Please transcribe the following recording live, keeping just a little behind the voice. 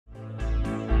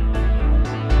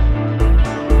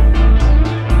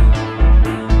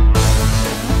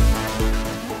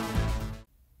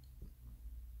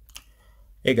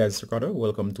Hey guys, Ricardo.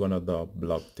 Welcome to another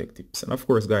blog tech tips. And of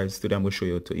course guys, today I'm going to show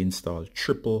you how to install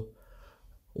triple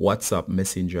WhatsApp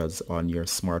messengers on your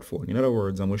smartphone. In other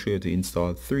words, I'm going to show you how to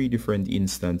install 3 different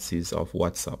instances of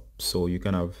WhatsApp. So you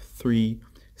can have 3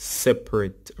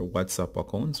 separate WhatsApp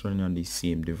accounts running on the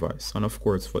same device. And of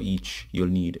course for each you'll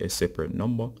need a separate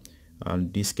number.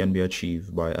 And this can be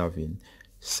achieved by having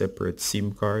separate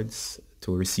SIM cards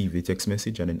to receive the text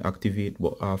message and then activate.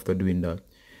 But after doing that,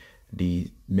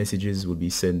 the messages will be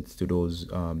sent to those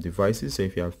devices. So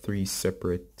if you have 3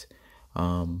 separate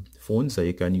phones that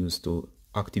you can use to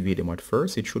activate them at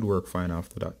first, it should work fine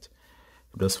after that,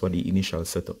 just for the initial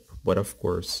setup. But of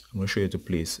course, I'm going to show you to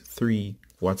place 3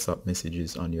 WhatsApp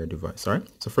messages on your device. All right,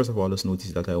 so first of all, just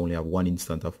notice that I only have 1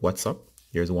 instance of WhatsApp.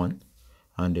 There's one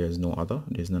and there's no other.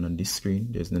 There's none on this screen,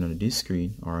 there's none on this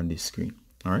screen or on this screen.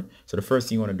 All right, so the first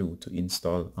thing you want to do to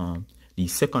install the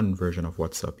second version of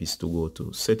WhatsApp is to go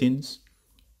to settings.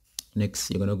 Next,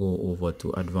 you're going to go over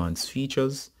to advanced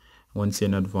features. Once you're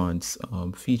in advanced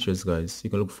features, guys, you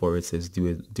can look for it says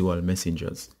dual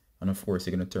messengers. And of course,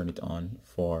 you're going to turn it on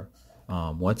for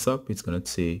WhatsApp. It's going to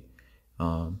say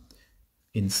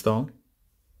install.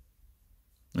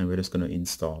 And we're just going to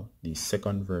install the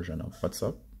second version of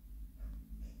WhatsApp.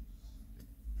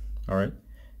 All right.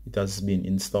 It has been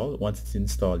installed. Once it's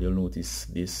installed, you'll notice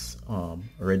this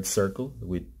red circle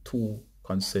with 2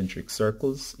 concentric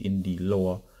circles in the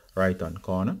lower right hand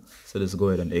corner. So let's go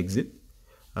ahead and exit.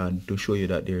 And to show you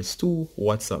that there's 2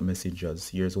 WhatsApp messengers,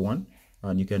 here's one.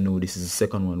 And you can know this is the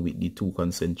second one with the 2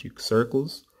 concentric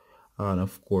circles. And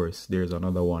of course, there's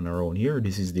another one around here.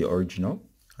 This is the original.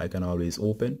 I can always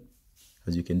open.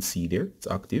 As you can see there, it's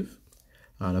active.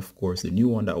 And of course, the new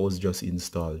one that was just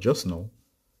installed just now,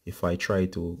 if I try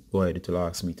to go ahead, it will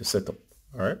ask me to set up.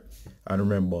 All right. And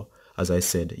remember, as I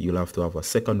said, you'll have to have a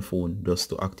second phone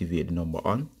just to activate the number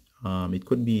on. It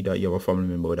could be that you have a family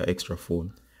member with an extra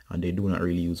phone and they do not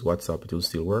really use WhatsApp. It will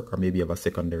still work. Or maybe you have a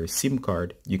secondary SIM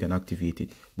card. You can activate it,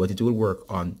 but it will work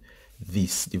on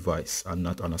this device and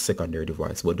not on a secondary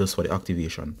device, but just for the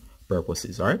activation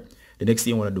purposes. All right. The next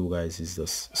thing you want to do, guys, is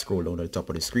just scroll down to the top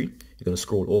of the screen. You're going to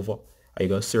scroll over. You're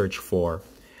going to search for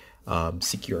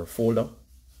secure folder.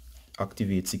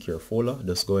 Activate secure folder.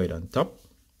 Just go ahead and tap,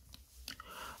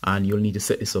 and you'll need to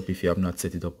set this up if you have not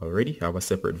set it up already. I have a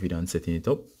separate video on setting it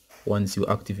up. Once you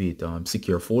activate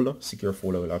secure folder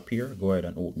will appear. Go ahead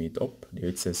and open it up. There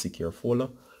it says secure folder.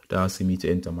 They're asking me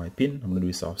to enter my pin. I'm going to do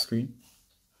this off screen.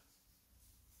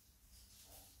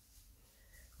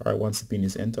 All right, once the pin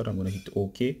is entered, I'm going to hit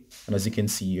OK, and as you can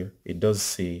see here, it does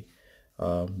say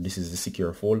this is the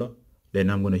secure folder.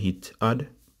 Then I'm going to hit add.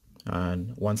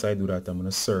 And once I do that, I'm going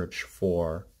to search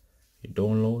for a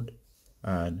download,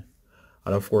 and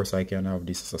of course I can have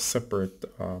this as a separate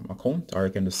account, or I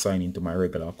can just sign into my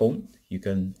regular account. You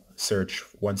can search,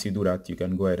 once you do that, you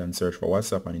can go ahead and search for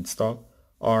WhatsApp and install,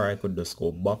 or I could just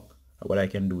go back. What I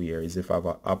can do here is if I have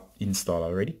an app installed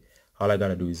already, all I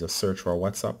gotta do is just search for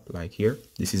WhatsApp like here.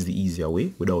 This is the easier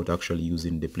way without actually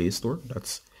using the Play Store.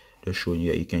 That's just showing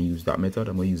you that you can use that method.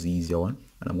 I'm going to use the easier one,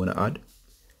 and I'm going to add.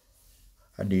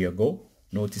 And there you go.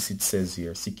 Notice it says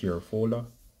here secure folder,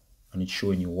 and it's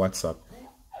showing you WhatsApp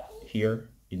here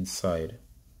inside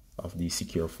of the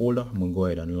secure folder. I'm going to go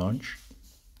ahead and launch.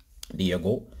 There you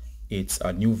go. It's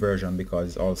a new version because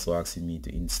it's also asking me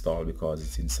to install because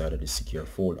it's inside of the secure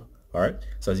folder. All right.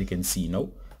 So as you can see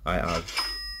now, I have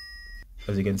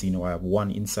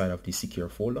 1 inside of the secure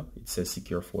folder. It says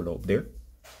secure folder up there.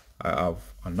 I have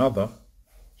another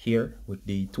here with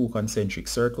the 2 concentric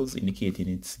circles indicating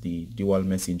it's the dual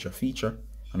messenger feature,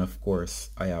 and of course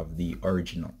I have the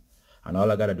original, and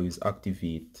all I gotta do is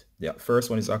activate. The first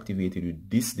one is activated with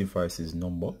this device's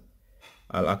number.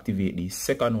 I'll activate the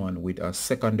second one with a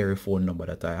secondary phone number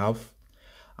that I have,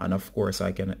 and of course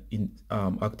I can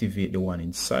activate the one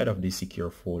inside of the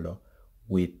secure folder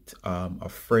with a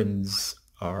friend's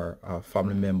or a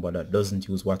family member that doesn't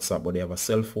use WhatsApp but they have a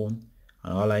cell phone.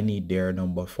 And all I need their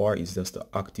number for is just to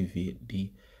activate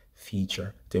the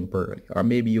feature temporarily. Or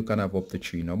maybe you can have up to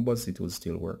 3 numbers, it will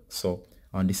still work. So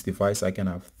on this device, I can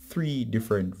have 3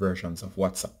 different versions of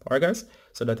WhatsApp. Alright guys,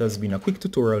 so that has been a quick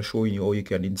tutorial showing you how you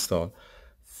can install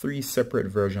 3 separate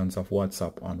versions of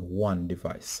WhatsApp on 1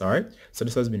 device. Alright, so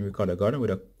this has been Ricardo Garden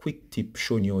with a quick tip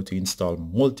showing you how to install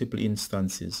multiple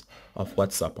instances of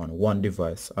WhatsApp on 1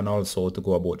 device, and also to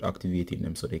go about activating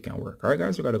them so they can work. Alright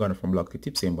guys, Ricardo Garden from Blog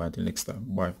Tips, saying bye until next time.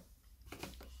 Bye.